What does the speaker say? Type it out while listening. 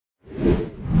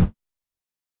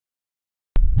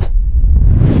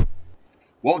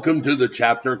Welcome to the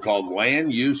chapter called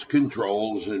Land Use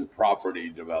Controls and Property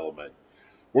Development.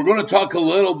 We're going to talk a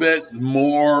little bit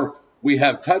more. We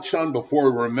have touched on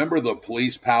before, remember the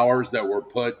police powers that were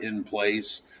put in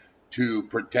place to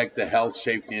protect the health,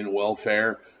 safety, and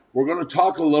welfare. We're going to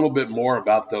talk a little bit more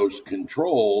about those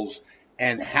controls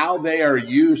and how they are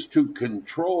used to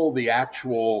control the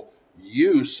actual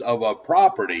use of a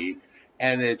property.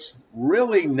 And it's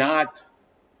really not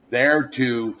there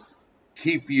to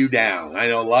keep you down. I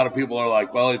know a lot of people are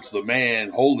like, well, it's the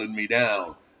man holding me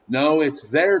down. No, it's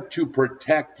there to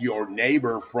protect your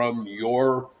neighbor from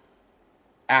your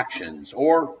actions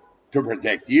or to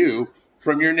protect you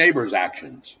from your neighbor's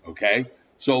actions. Okay,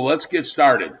 so let's get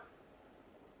started.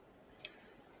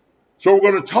 So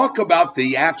we're going to talk about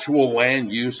the actual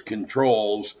land use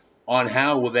controls on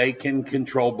how they can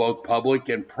control both public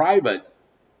and private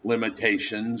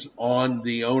limitations on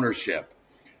the ownership.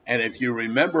 And if you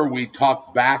remember, we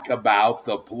talked back about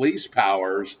the police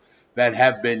powers that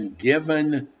have been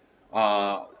given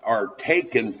or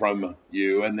taken from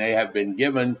you, and they have been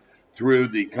given through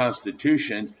the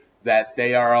Constitution, that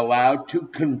they are allowed to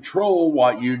control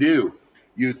what you do.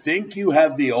 You think you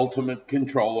have the ultimate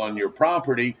control on your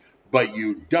property, but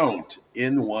you don't.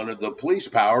 In one of the police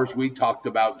powers, we talked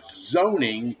about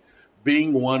zoning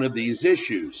being one of these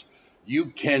issues. You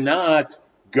cannot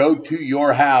go to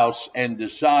your house and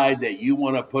decide that you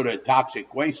want to put a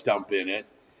toxic waste dump in it,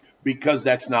 because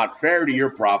that's not fair to your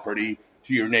property,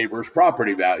 to your neighbor's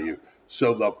property value.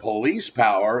 So the police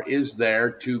power is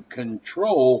there to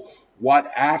control what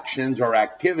actions or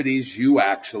activities you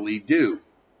actually do.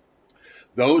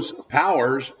 Those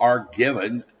powers are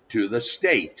given to the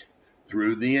state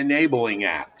through the enabling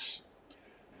acts.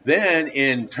 Then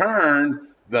in turn,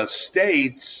 the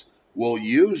states will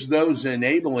use those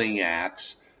enabling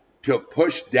acts to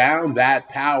push down that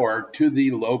power to the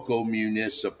local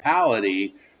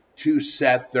municipality to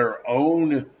set their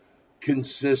own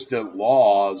consistent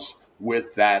laws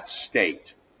with that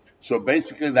state. So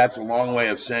basically, that's a long way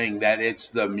of saying that it's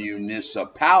the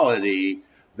municipality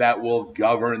that will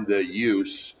govern the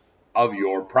use of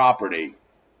your property.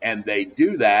 And they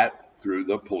do that through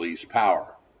the police power.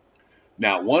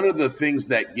 Now, one of the things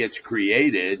that gets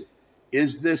created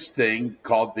is this thing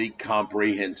called the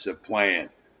comprehensive plan.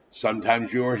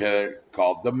 Sometimes you'll hear it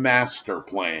called the master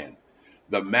plan.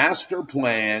 The master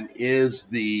plan is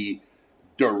the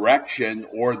direction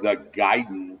or the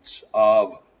guidance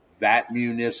of that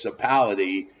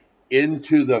municipality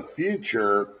into the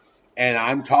future. And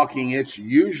I'm talking, it's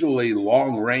usually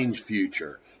long range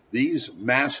future. These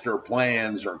master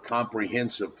plans or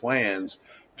comprehensive plans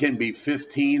can be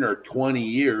 15 or 20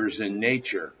 years in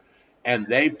nature. And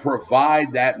they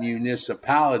provide that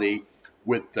municipality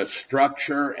with the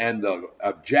structure and the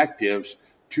objectives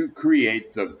to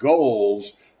create the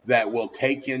goals that will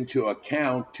take into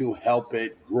account to help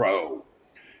it grow.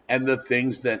 And the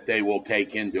things that they will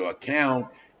take into account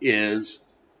is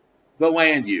the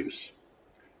land use.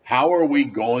 How are we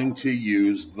going to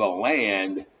use the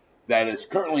land that is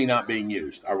currently not being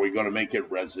used? Are we going to make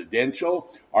it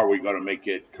residential? Are we going to make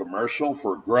it commercial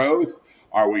for growth?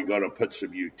 Are we going to put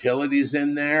some utilities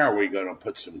in there? Are we going to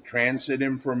put some transit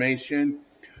information?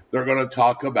 They're going to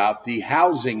talk about the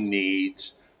housing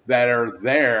needs that are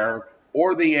there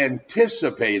or the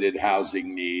anticipated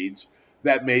housing needs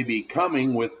that may be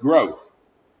coming with growth.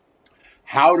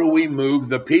 How do we move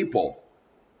the people?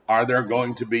 Are there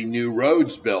going to be new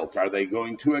roads built? Are they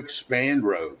going to expand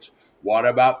roads? What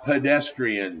about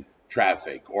pedestrian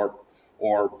traffic or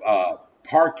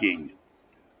parking?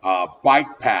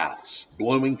 Bike paths.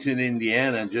 Bloomington,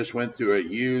 Indiana just went through a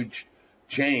huge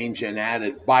change and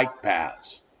added bike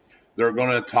paths. They're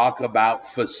going to talk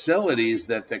about facilities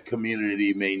that the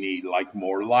community may need, like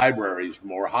more libraries,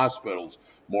 more hospitals,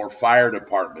 more fire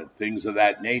department, things of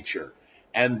that nature.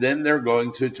 And then they're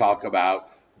going to talk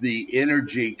about the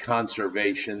energy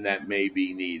conservation that may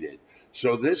be needed.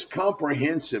 So this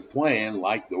comprehensive plan,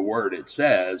 like the word it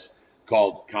says,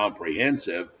 called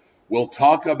comprehensive, we'll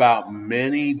talk about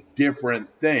many different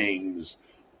things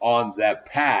on that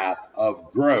path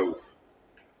of growth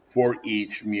for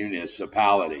each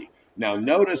municipality. Now,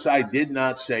 notice I did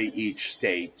not say each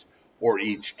state or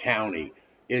each county.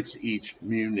 It's each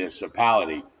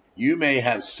municipality. You may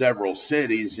have several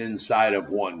cities inside of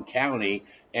one county,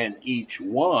 and each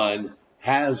one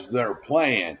has their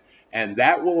plan. And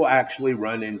that will actually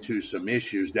run into some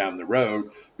issues down the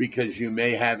road, because you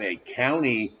may have a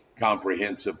county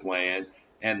comprehensive plan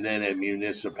and then a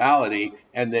municipality,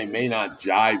 and they may not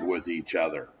jive with each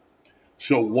other.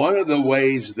 So one of the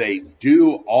ways they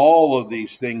do all of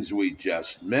these things we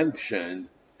just mentioned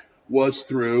was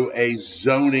through a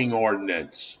zoning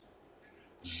ordinance.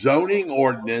 Zoning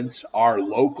ordinance are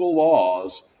local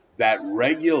laws that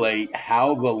regulate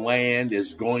how the land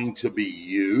is going to be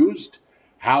used,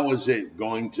 how is it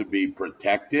going to be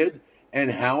protected,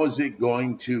 and how is it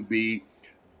going to be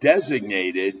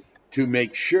designated to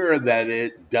make sure that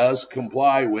it does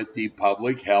comply with the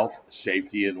public health,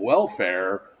 safety, and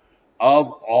welfare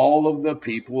of all of the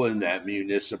people in that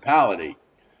municipality.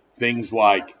 Things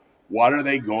like, what are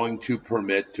they going to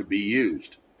permit to be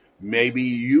used? Maybe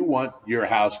you want your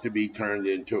house to be turned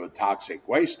into a toxic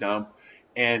waste dump,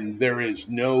 and there is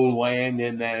no land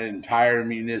in that entire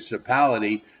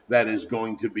municipality that is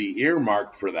going to be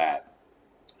earmarked for that.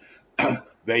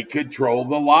 They control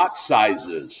the lot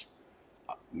sizes,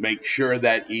 make sure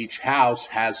that each house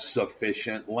has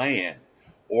sufficient land.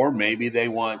 Or maybe they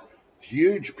want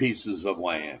huge pieces of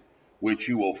land, which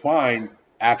you will find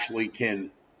actually can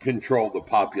control the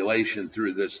population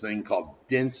through this thing called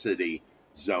density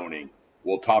zoning.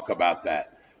 We'll talk about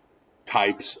that.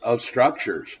 Types of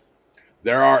structures.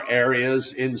 There are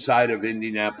areas inside of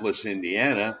Indianapolis,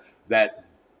 Indiana, that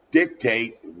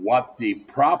dictate what the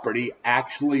property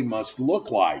actually must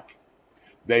look like.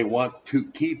 They want to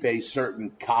keep a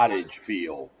certain cottage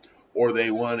feel, or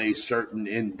they want a certain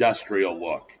industrial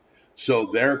look. So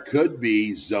there could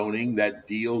be zoning that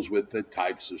deals with the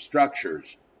types of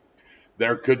structures.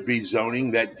 There could be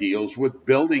zoning that deals with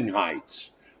building heights.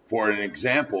 For an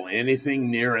example,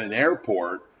 anything near an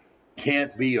airport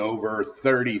can't be over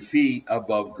 30 feet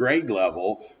above grade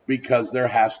level because there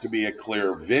has to be a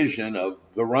clear vision of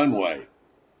the runway.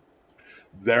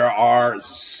 There are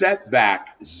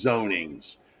setback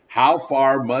zonings. How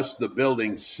far must the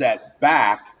building set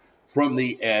back from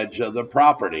the edge of the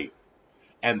property?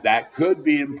 And that could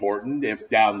be important if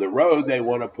down the road they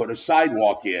want to put a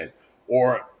sidewalk in,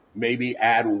 or maybe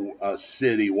add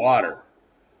city water.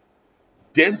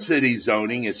 Density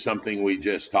zoning is something we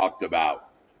just talked about.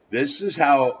 This is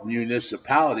how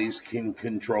municipalities can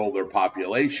control their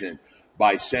population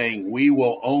by saying we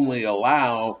will only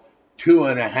allow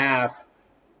 2.5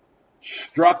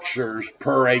 structures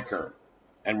per acre.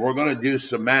 And we're going to do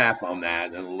some math on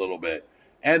that in a little bit.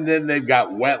 And then they've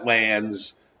got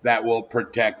wetlands that will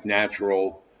protect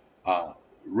natural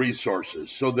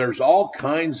resources. So there's all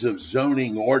kinds of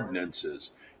zoning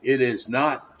ordinances. It is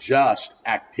not just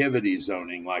activity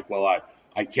zoning, like, well,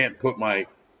 I can't put my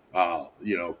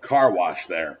car wash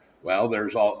there. Well,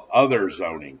 there's all other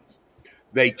zonings.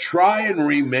 They try and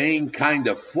remain kind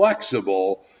of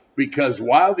flexible because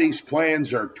while these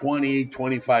plans are 20,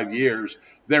 25 years,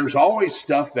 there's always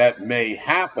stuff that may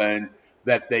happen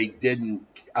that they didn't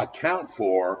account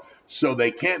for. So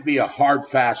they can't be a hard,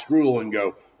 fast rule and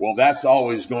go, well, that's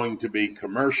always going to be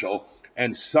commercial.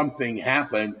 And something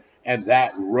happened and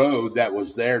that road that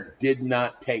was there did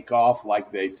not take off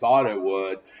like they thought it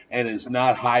would and is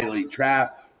not highly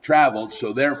traveled.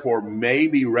 So therefore,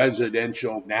 maybe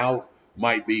residential now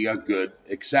might be a good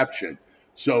exception.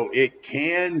 So it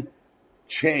can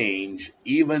change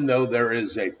even though there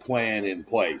is a plan in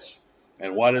place.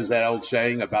 And what is that old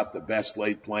saying about the best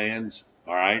laid plans?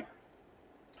 All right.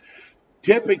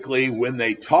 Typically, when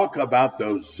they talk about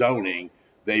those zoning,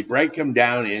 they break them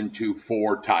down into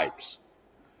 4 types.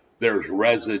 There's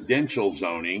residential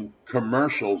zoning,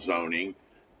 commercial zoning,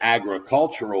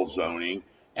 agricultural zoning,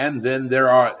 and then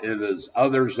there is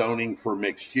other zoning for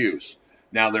mixed use.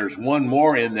 Now, there's one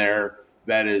more in there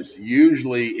that is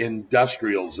usually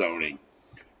industrial zoning.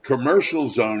 Commercial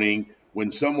zoning,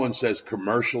 when someone says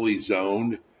commercially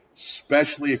zoned,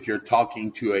 especially if you're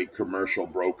talking to a commercial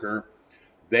broker,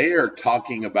 they are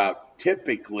talking about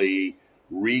typically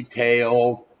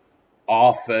retail,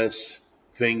 office,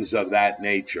 things of that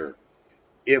nature.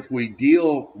 If we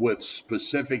deal with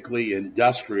specifically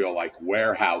industrial, like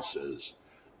warehouses,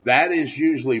 that is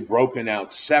usually broken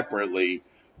out separately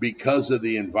because of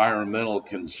the environmental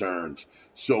concerns.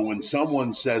 So when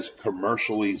someone says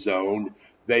commercially zoned,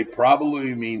 they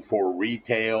probably mean for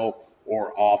retail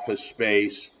or office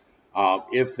space.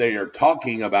 If they are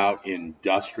talking about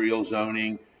industrial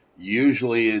zoning,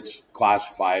 usually it's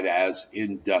classified as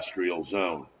industrial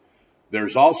zone.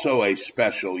 There's also a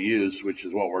special use, which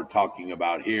is what we're talking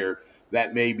about here,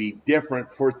 that may be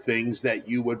different for things that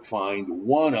you would find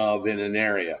one of in an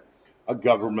area. A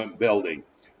government building,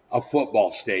 a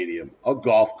football stadium, a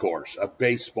golf course, a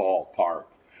baseball park,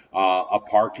 a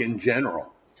park in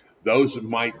general. Those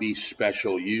might be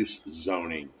special use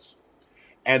zonings.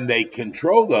 And they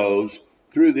control those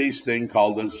through these things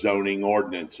called the zoning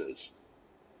ordinances.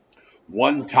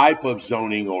 One type of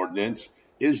zoning ordinance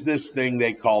is this thing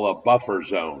they call a buffer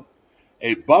zone.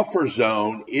 A buffer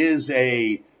zone is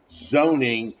a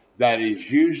zoning that is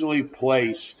usually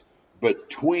placed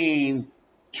between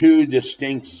two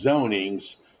distinct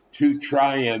zonings to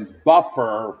try and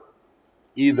buffer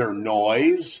either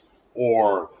noise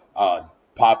or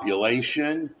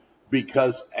population,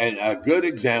 because, and a good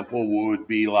example would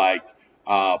be like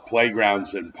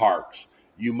playgrounds and parks.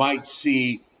 You might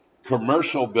see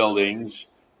commercial buildings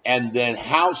and then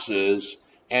houses,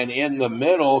 and in the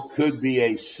middle could be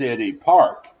a city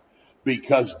park,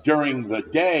 because during the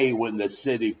day when the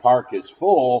city park is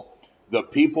full, the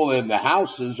people in the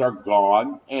houses are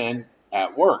gone and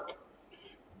at work.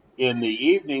 In the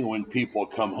evening, when people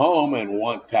come home and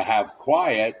want to have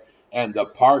quiet and the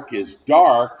park is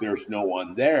dark, there's no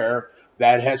one there,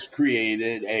 that has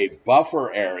created a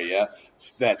buffer area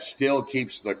that still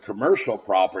keeps the commercial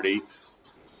property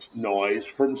noise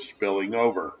from spilling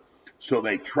over. So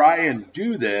they try and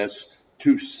do this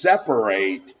to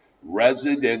separate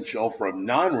residential from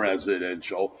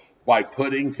non-residential by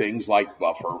putting things like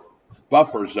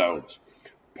buffer zones.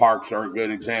 Parks are a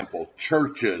good example.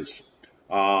 Churches,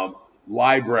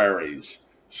 libraries,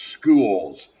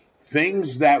 schools,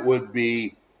 things that would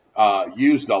be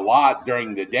used a lot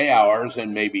during the day hours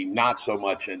and maybe not so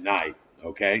much at night,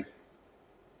 okay?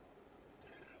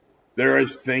 There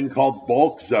is a thing called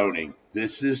bulk zoning.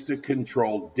 This is to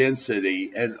control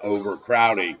density and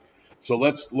overcrowding. So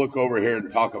let's look over here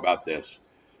and talk about this.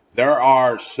 There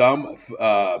are some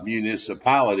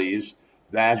municipalities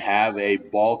that have a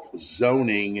bulk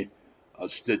zoning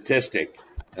statistic.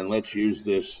 And let's use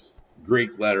this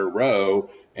Greek letter rho,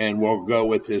 and we'll go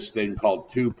with this thing called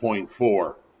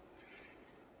 2.4.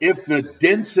 If the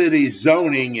density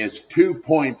zoning is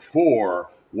 2.4,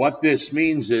 what this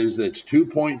means is that it's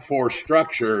 2.4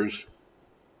 structures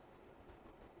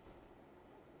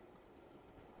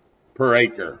per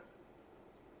acre.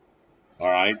 All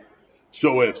right.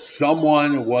 So if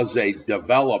someone was a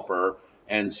developer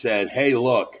and said, hey,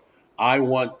 look, I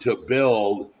want to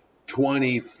build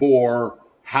 24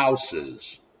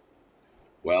 houses.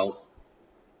 Well,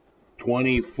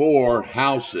 24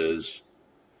 houses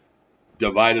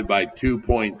divided by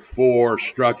 2.4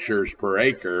 structures per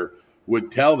acre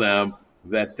would tell them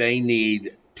that they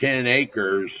need 10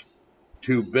 acres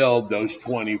to build those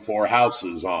 24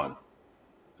 houses on.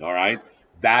 All right?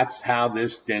 That's how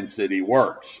this density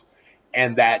works.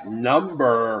 And that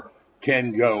number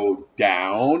can go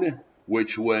down,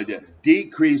 which would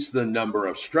decrease the number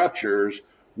of structures,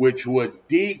 which would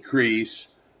decrease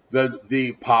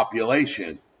the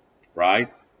population,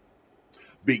 right?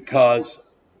 Because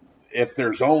if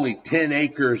there's only 10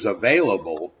 acres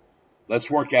available, let's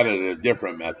work at it in a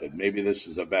different method. Maybe this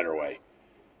is a better way.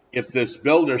 If this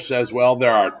builder says, well,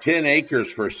 there are 10 acres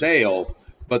for sale,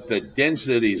 but the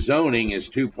density zoning is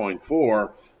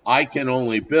 2.4, I can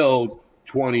only build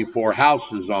 24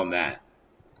 houses on that.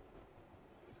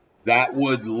 That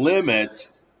would limit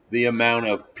the amount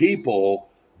of people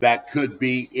that could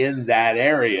be in that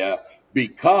area,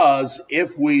 because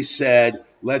if we said,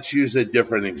 let's use a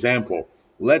different example.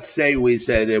 Let's say we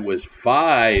said it was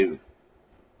 5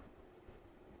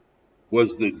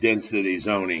 was the density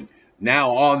zoning.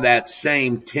 Now on that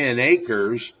same 10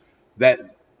 acres,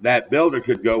 that builder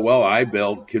could go, well, I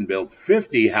can build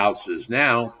 50 houses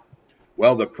now.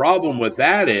 Well, the problem with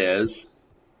that is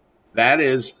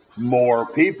more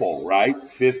people,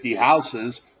 right? 50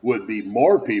 houses would be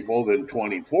more people than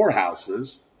 24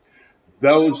 houses.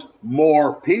 Those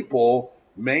more people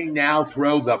may now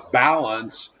throw the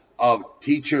balance of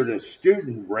teacher to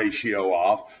student ratio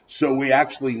off, so we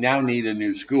actually now need a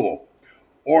new school.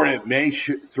 Or it may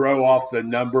throw off the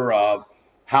number of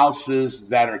houses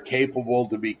that are capable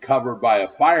to be covered by a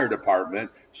fire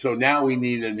department, so now we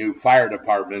need a new fire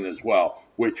department as well,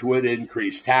 which would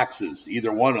increase taxes.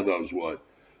 Either one of those would.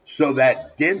 So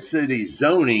that density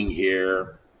zoning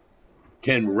here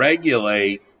can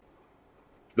regulate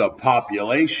the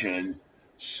population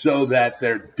so that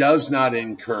there does not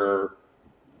incur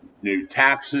new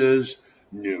taxes,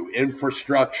 new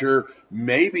infrastructure.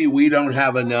 Maybe we don't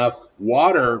have enough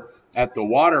water at the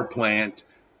water plant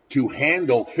to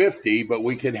handle 50, but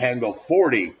we can handle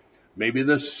 40. Maybe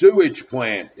the sewage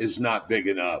plant is not big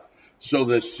enough. So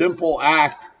the simple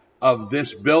act of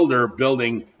this builder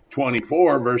building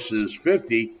 24 versus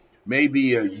 50 may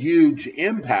be a huge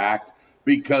impact,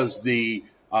 because the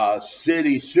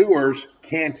city sewers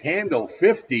can't handle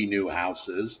 50 new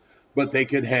houses, but they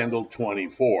can handle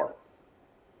 24.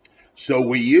 So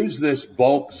we use this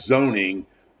bulk zoning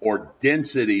or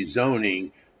density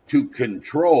zoning to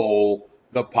control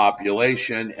the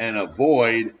population and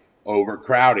avoid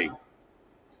overcrowding.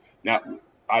 Now,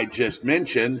 I just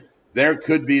mentioned there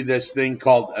could be this thing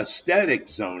called aesthetic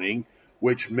zoning,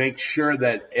 which makes sure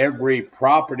that every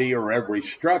property or every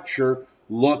structure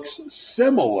looks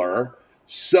similar,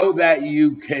 so that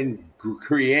you can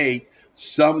create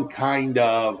some kind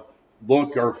of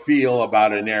look or feel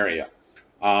about an area.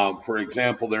 For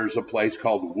example, there's a place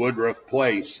called Woodruff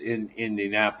Place in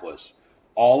Indianapolis.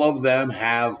 All of them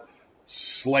have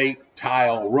slate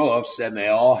tile roofs and they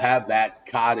all have that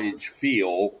cottage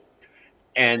feel.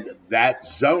 And that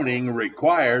zoning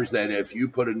requires that if you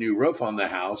put a new roof on the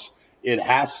house, it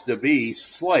has to be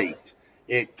slate.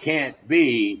 It can't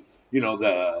be,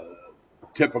 the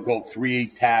typical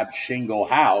 3-tab shingle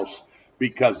house,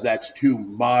 because that's too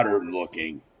modern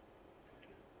looking.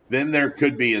 Then there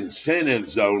could be incentive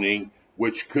zoning,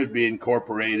 which could be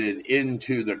incorporated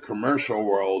into the commercial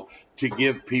world to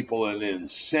give people an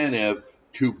incentive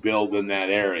to build in that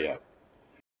area.